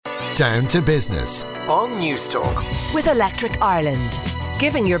Down to Business on Newstalk. With Electric Ireland,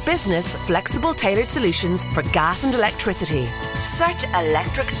 giving your business flexible tailored solutions for gas and electricity. Search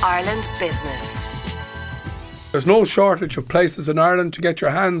Electric Ireland Business. There's no shortage of places in Ireland to get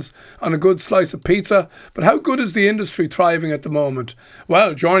your hands on a good slice of pizza, but how good is the industry thriving at the moment?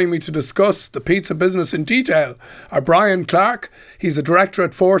 Well, joining me to discuss the pizza business in detail are Brian Clarke. He's a director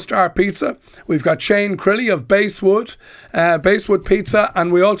at 4 Star Pizza. We've got Shane Quilly of Basewood Pizza,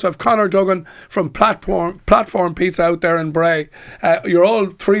 and we also have Conor Duggan from Platform Pizza out there in Bray. You're all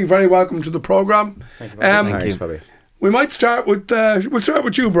three very welcome to the programme. Thank you. Thanks, Bobby. We might start with we'll start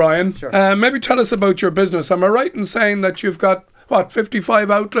with you, Brian. Sure. Maybe tell us about your business. Am I right in saying that you've got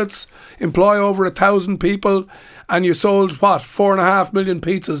 55 outlets, employ over 1,000 people, and you sold 4.5 million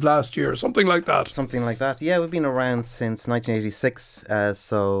pizzas last year, something like that? Something like that. Yeah, we've been around since 1986,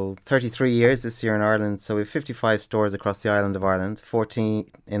 so 33 years this year in Ireland. So we have 55 stores across the island of Ireland, 14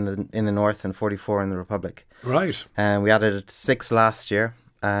 in the north and 44 in the Republic. Right. And we added 6 last year.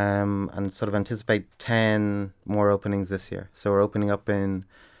 And sort of anticipate 10 more openings this year. So we're opening up in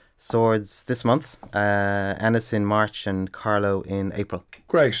Swords this month, Ennis in March, and Carlow in April.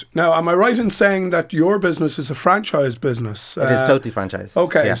 Great. Now, am I right in saying that your business is a franchise business? It is totally franchised.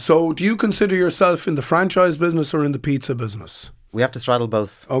 Okay, yeah. So do you consider yourself in the franchise business or in the pizza business? We have to straddle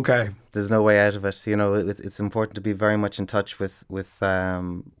both. Okay. There's no way out of it. You know, it's important to be very much in touch with what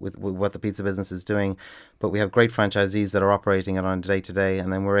the pizza business is doing. But we have great franchisees that are operating it on a day-to-day,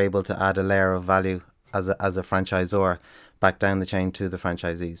 and then we're able to add a layer of value as a franchisor back down the chain to the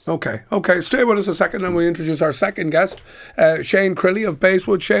franchisees. Okay. Stay with us a second and we introduce our second guest, Shane Quilly of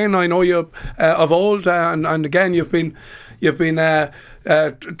Basewood. Shane, I know you of old, and again you've been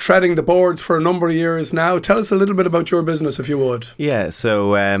treading the boards for a number of years now. Tell us a little bit about your business, if you would. Yeah,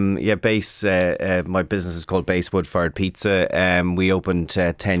 so my business is called Basewood Fired Pizza. We opened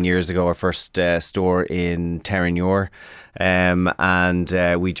 10 years ago our first store in Terranure. And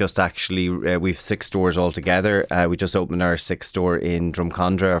we just actually we've 6 stores altogether. We just opened our 6th store in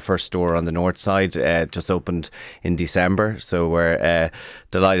Drumcondra, our first store on the north side, just opened in December, so we're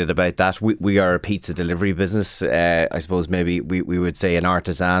delighted about that. We are a pizza delivery business. I suppose maybe we would say an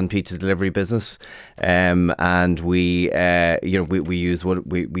artisan pizza delivery business, and we use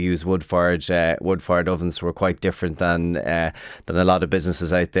wood fired ovens. So we're quite different than a lot of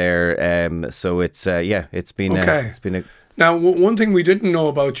businesses out there. So it's been a Now, one thing we didn't know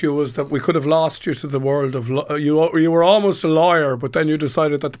about you was that we could have lost you to the world of you were almost a lawyer, but then you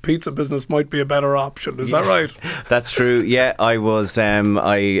decided that the pizza business might be a better option. Is that right? That's true. Yeah, I was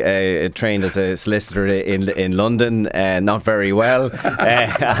I trained as a solicitor in London, not very well,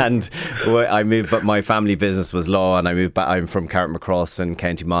 and I moved. But my family business was law, and I moved back. I'm from Carrickmacross in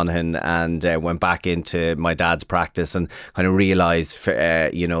County Monaghan, and went back into my dad's practice, and kind of realised,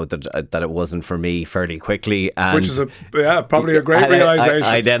 that it wasn't for me fairly quickly. And which is probably a great realisation.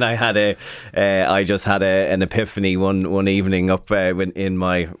 I just had an epiphany one evening up in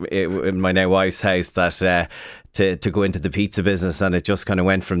my now wife's house that to go into the pizza business, and it just kind of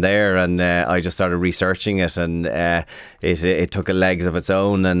went from there, and I just started researching it, and it took a legs of its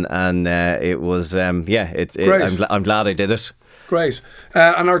own, and it was I'm glad I did it. Great.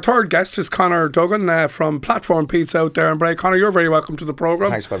 And our third guest is Conor Duggan from Platform Pizza out there in Bray. Conor, you're very welcome to the programme.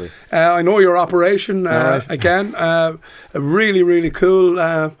 Thanks, Bobby. I know your operation, again, really, really cool,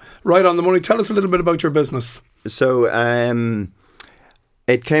 right on the money. Tell us a little bit about your business. So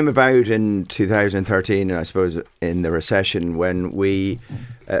it came about in 2013, I suppose, in the recession, when we,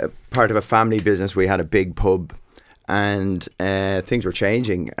 part of a family business, we had a big pub, and things were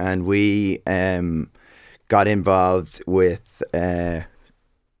changing, and we got involved with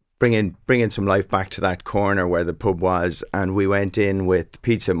bringing some life back to that corner where the pub was, and we went in with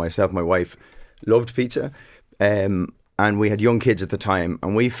pizza. Myself, my wife loved pizza, and we had young kids at the time,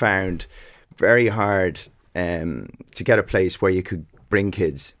 and we found very hard to get a place where you could bring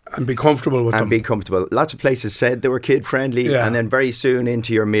kids and be comfortable with them. Lots of places said they were kid friendly, and then very soon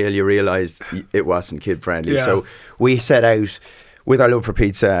into your meal you realised it wasn't kid friendly. So we set out, with our love for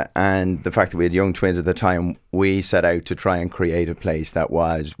pizza and the fact that we had young twins at the time, we set out to try and create a place that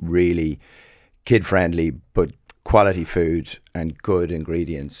was really kid friendly, but quality food and good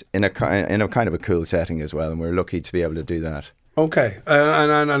ingredients in a kind of a cool setting as well. And we're lucky to be able to do that. Okay,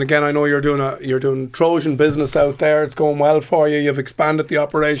 and again, I know you're doing Trojan business out there. It's going well for you. You've expanded the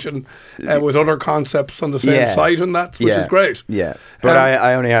operation with other concepts on the same site, and which is great. Yeah,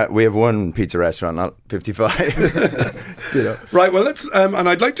 but we have one pizza restaurant, not 55. Right. Well, let's and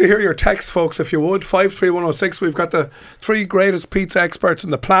I'd like to hear your text, folks, if you would. 53106. We've got the 3 greatest pizza experts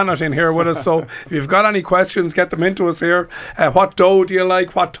on the planet in here with us. So if you've got any questions, get them into us here. What dough do you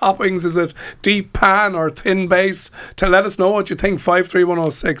like? What toppings? Is it deep pan or thin base? To let us know what you think.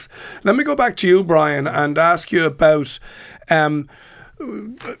 53106. Let me go back to you, Brian, and ask you about one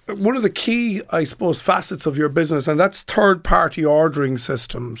of the key, I suppose, facets of your business, and that's third-party ordering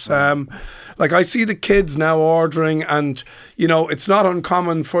systems. Like I see the kids now ordering, and it's not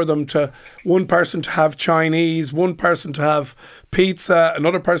uncommon for them one person to have Chinese, one person to have pizza,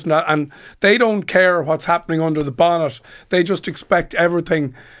 another person and they don't care what's happening under the bonnet. They just expect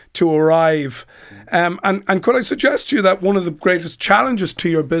everything to arrive. And could I suggest to you that one of the greatest challenges to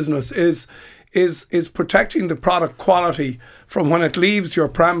your business is protecting the product quality from when it leaves your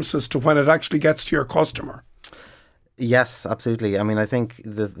premises to when it actually gets to your customer? Yes, absolutely. I mean, I think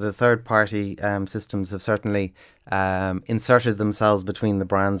the third-party systems have certainly inserted themselves between the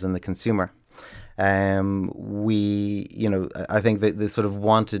brands and the consumer. I think they sort of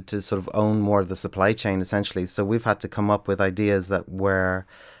wanted to sort of own more of the supply chain, essentially. So we've had to come up with ideas that were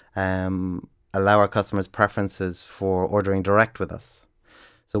allow our customers preferences for ordering direct with us.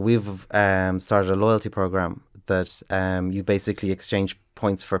 So we've started a loyalty program that you basically exchange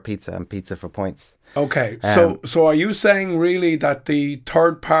points for pizza and pizza for points. Okay, so are you saying really that the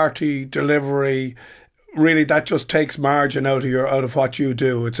third party delivery, really that just takes margin out of what you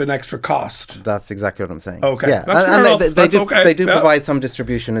do? It's an extra cost. That's exactly what I'm saying. Okay, yeah, that's fair enough. They do provide some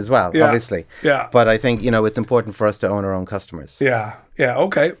distribution as well, obviously. Yeah, but I think it's important for us to own our own customers. Yeah. Yeah,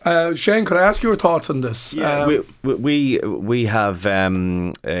 okay. Shane, could I ask your thoughts on this? Yeah, we have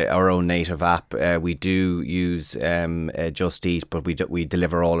our own native app. We do use Just Eat, but we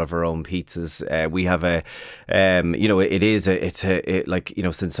deliver all of our own pizzas. We have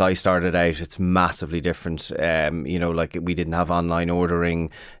since I started out, it's massively different. We didn't have online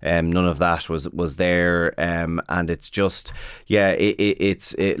ordering. None of that was there. And it's just,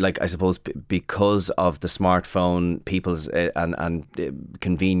 it's I suppose because of the smartphone, people's and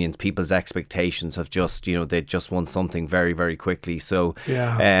convenience, people's expectations have just they just want something very, very quickly. So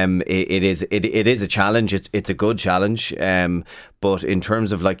it is a challenge. It's a good challenge. But in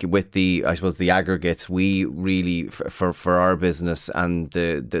terms of with the aggregates, we really for our business and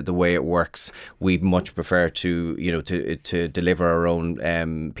the way it works, we much prefer to deliver our own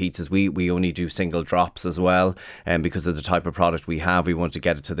pizzas. We only do single drops as well, and because of the type of product we have, we want to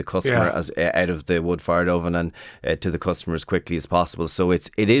get it to the customer as out of the wood-fired oven and to the customer as quickly as possible. So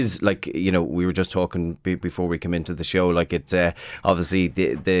it is we were just talking before we come into the show. It's obviously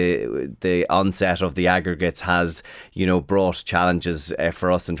the onset of the aggregates has brought challenges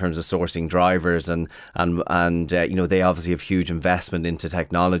for us in terms of sourcing drivers and they obviously have huge investment into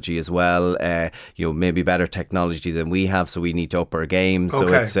technology as well. Maybe better technology than we have, so we need to up our game. So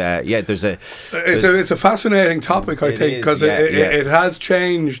it's a fascinating topic, I think, because it has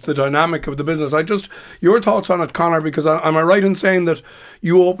changed the dynamic of the business. Your thoughts on it, Conor, because am I right in saying that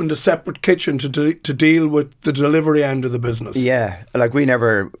you opened a separate kitchen to deal with the delivery end of the business? Yeah, we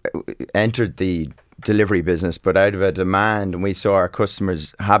never entered the delivery business, but out of a demand, and we saw our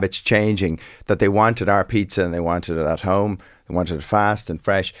customers' habits changing, that they wanted our pizza and they wanted it at home, they wanted it fast and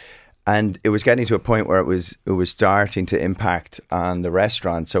fresh, and it was getting to a point where it was starting to impact on the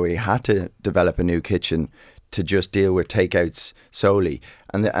restaurant. So we had to develop a new kitchen to just deal with takeouts solely,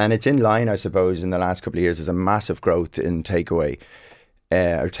 and it's in line, I suppose. In the last couple of years, there's a massive growth in takeaway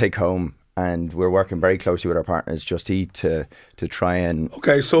or take home. And we're working very closely with our partners, Just Eat, to try and look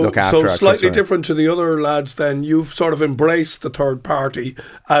after our slightly customer. Different to the other lads. Then you've sort of embraced the third party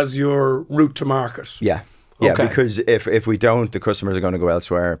as your route to market. Yeah, because if we don't, the customers are going to go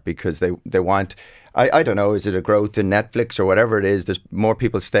elsewhere because they want. I don't know. Is it a growth in Netflix or whatever it is? There's more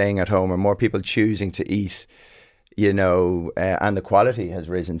people staying at home or more people choosing to eat. And the quality has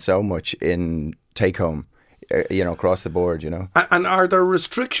risen so much in take home. Across the board, And are there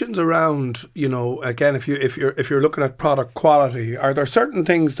restrictions around, again, if you're looking at product quality, are there certain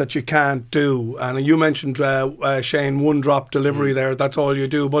things that you can't do? And you mentioned, Shane, one drop delivery there, that's all you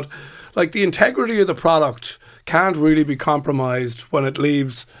do. But the integrity of the product can't really be compromised when it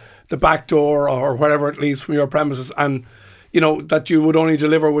leaves the back door or wherever it leaves from your premises, and that you would only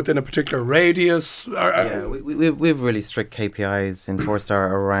deliver within a particular radius. We have really strict KPIs in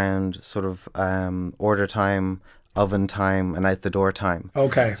 4-star around sort of order time, oven time and out the door time.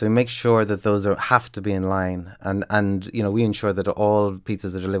 Okay. So we make sure that those have to be in line, and we ensure that all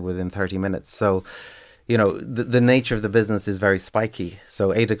pizzas are delivered within 30 minutes. So the nature of the business is very spiky.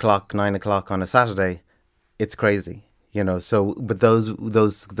 So 8 o'clock, 9 o'clock on a Saturday, it's crazy. So but those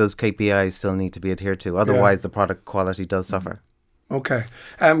KPIs still need to be adhered to. Otherwise, the product quality does suffer. Okay.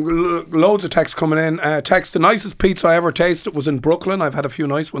 Loads of texts coming in. The nicest pizza I ever tasted was in Brooklyn. I've had a few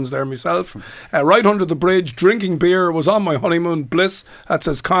nice ones there myself. Right under the bridge, drinking beer, was on my honeymoon bliss. That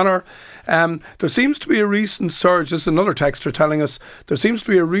says Conor. There seems to be a recent surge. This is another texter telling us there seems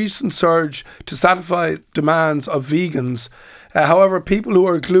to be a recent surge to satisfy demands of vegans. However, people who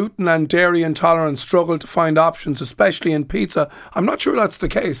are gluten and dairy intolerant struggle to find options, especially in pizza. I'm not sure that's the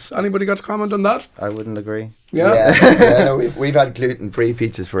case. Anybody got to comment on that? I wouldn't agree. Yeah. We've had gluten-free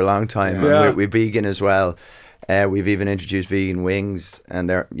pizzas for a long time. Yeah. And we're vegan as well. We've even introduced vegan wings, and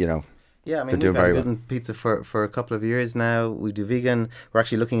they're Yeah, I they're mean, doing we've had very vegan pizza for a couple of years now. We do vegan. We're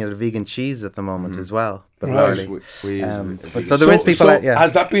actually looking at a vegan cheese at the moment as well. But Right. but so there is people out, yeah.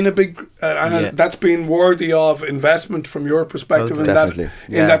 Has that been a big that's been worthy of investment from your perspective? Totally. Definitely.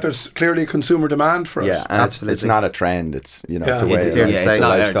 In that there's clearly a consumer demand for it. Yeah, and Absolutely. it's not a trend. It's it's a way. It's of here to life.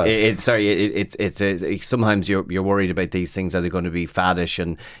 stay. It's a lifestyle. Sometimes you're worried about these things. Are they going to be faddish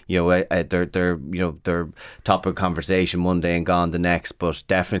and they're top of conversation one day and gone the next? But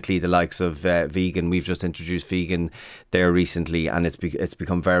definitely the likes of vegan. We've just introduced vegan there recently, and it's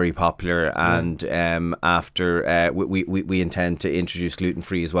become very popular. And after we intend to introduce gluten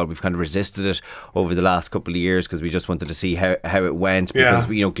free as well. We've kind of resisted it over the last couple of years because we just wanted to see how it went, because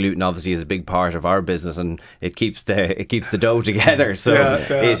gluten obviously is a big part of our business and it keeps the dough together. So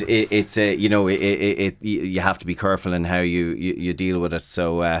you have to be careful in how you deal with it.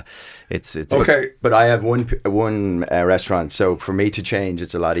 So it's Okay. But I have one restaurant, so for me to change,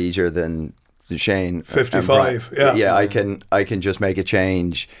 it's a lot easier than Shane. 55, yeah. I can just make a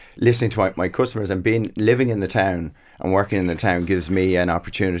change. Listening to my customers and living in the town and working in the town gives me an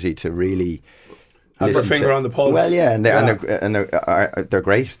opportunity to really have their finger on the pulse. Well, yeah, and they're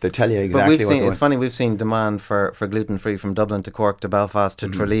great. They tell you exactly what they want. It's funny, we've seen demand for gluten free from Dublin to Cork to Belfast to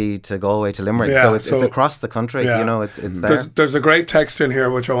Tralee to Galway to Limerick. Yeah, so it's across the country. Yeah. It's there. There's a great text in here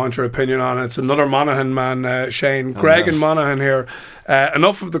which I want your opinion on. It's another Monaghan man, Shane. Greg and Monaghan here.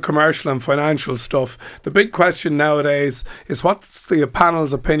 Enough of the commercial and financial stuff. The big question nowadays is, what's the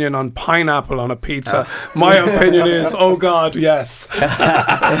panel's opinion on pineapple on a pizza? My opinion is, oh God, yes. Well,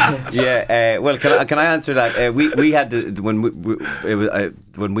 can I answer that? We had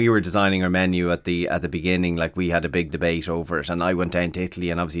when we were designing our menu at the beginning, like, we had a big debate over it, and I went down to Italy,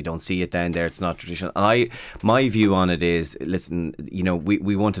 and obviously you don't see it down there. It's not traditional. My view on it is, listen,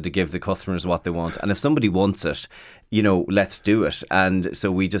 we wanted to give the customers what they want, and if somebody wants it, let's do it. And so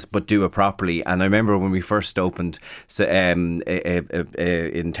we but do it properly. And I remember when we first opened in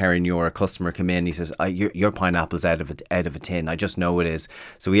Terranure, a customer came in, he says, your pineapple's out of a tin. I just know it is.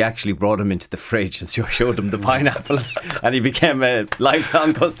 So we actually brought him into the fridge and showed him the pineapples, and he became a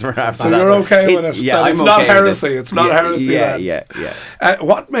lifelong customer after that. So you're okay with it? Yeah, it's not heresy. It's not heresy. Yeah.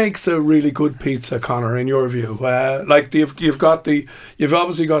 What makes a really good pizza, Conor, in your view? You've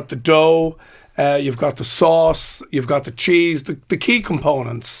obviously got the dough, you've got the sauce, you've got the cheese, the key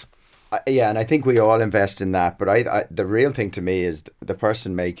components. And I think we all invest in that. But I the real thing to me is the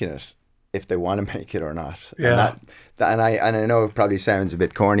person making it, if they want to make it or not. Yeah. And I know it probably sounds a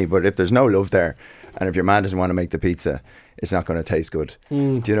bit corny, but if there's no love there, and if your man doesn't want to make the pizza, it's not going to taste good.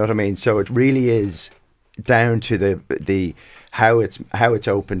 Do you know what I mean? So it really is down to the how it's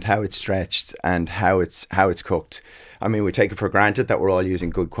opened, how it's stretched, and how it's cooked. I mean, we take it for granted that we're all using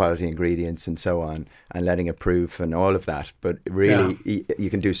good quality ingredients and so on, and letting it proof and all of that. But really, you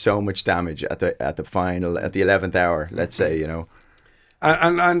can do so much damage at the 11th hour, let's say,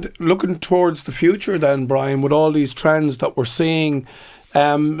 And looking towards the future, then, Brian, with all these trends that we're seeing,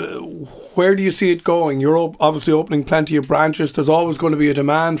 where do you see it going? You're obviously opening plenty of branches. There's always going to be a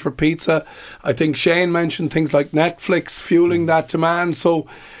demand for pizza. I think Shane mentioned things like Netflix fueling that demand. So,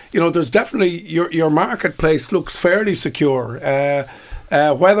 there's definitely your marketplace looks fairly secure.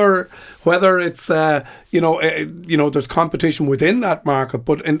 Whether it's there's competition within that market,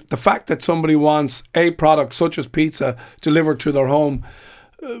 but in the fact that somebody wants a product such as pizza delivered to their home,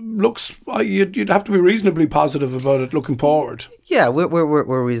 looks, you'd have to be reasonably positive about it looking forward. Yeah,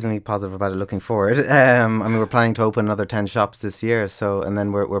 we're reasonably positive about it looking forward. We're planning to open another 10 shops this year. So, and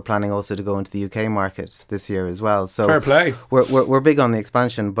then we're planning also to go into the UK market this year as well. So fair play. We're big on the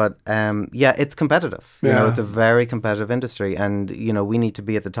expansion, but it's competitive. It's a very competitive industry, and we need to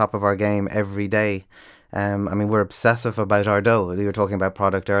be at the top of our game every day. I mean, we're obsessive about our dough. You were talking about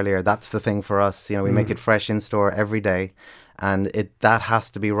product earlier. That's the thing for us. You know, we make it fresh in store every day, and that has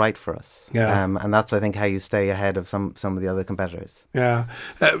to be right for us. Yeah. And that's, I think, how you stay ahead of some of the other competitors. Yeah.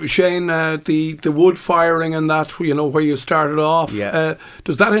 Shane, the wood firing and that, you know, where you started off,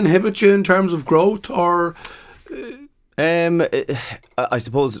 does that inhibit you in terms of growth, or... I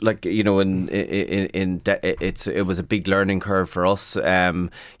suppose, like, you know, it was a big learning curve for us.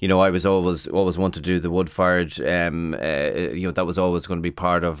 You know, I was always wanted to do the wood fired. You know, that was always going to be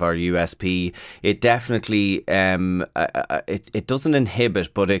part of our USP. It definitely it doesn't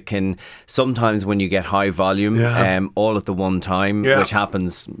inhibit, but it can sometimes, when you get high volume, all at the one time, which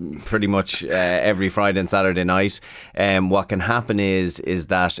happens pretty much every Friday and Saturday night. What can happen is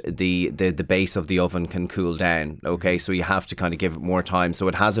that the base of the oven can cool down. Okay, so you have to kind of give it more time. So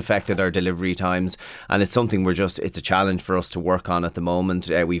it has affected our delivery times, and it's something it's a challenge for us to work on at the moment.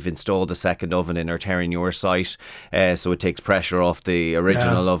 We've installed a second oven in our Terranure site, so it takes pressure off the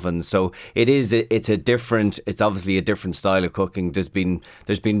original oven. So it's obviously a different style of cooking. There's been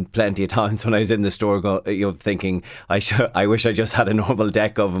plenty of times when I was in the store thinking I wish I just had a normal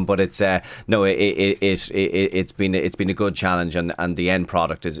deck oven, but it's been a good challenge, and the end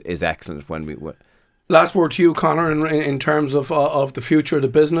product is excellent when we. Last word to you, Conor, in terms of the future of the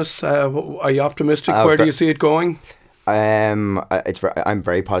business. Are you optimistic? Where do you see it going? I'm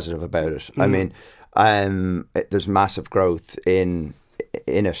very positive about it. I mean, there's massive growth in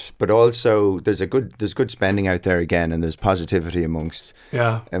it, but also there's good spending out there again, and there's positivity amongst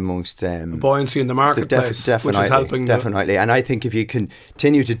buoyancy in the marketplace, which is helping. Definitely, and I think if you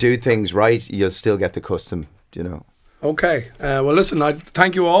continue to do things right, you'll still get the custom. You know. Okay, well listen, I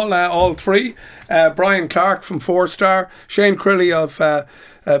thank you all three. Brian Clarke from 4-Star, Shane Quilly of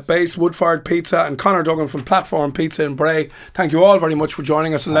Base Wood-Fired Pizza, and Conor Duggan from Platform Pizza in Bray. Thank you all very much for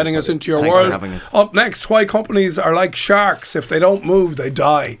joining us and letting us into your world. For having us. Up next, why companies are like sharks. If they don't move, they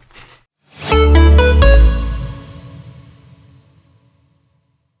die.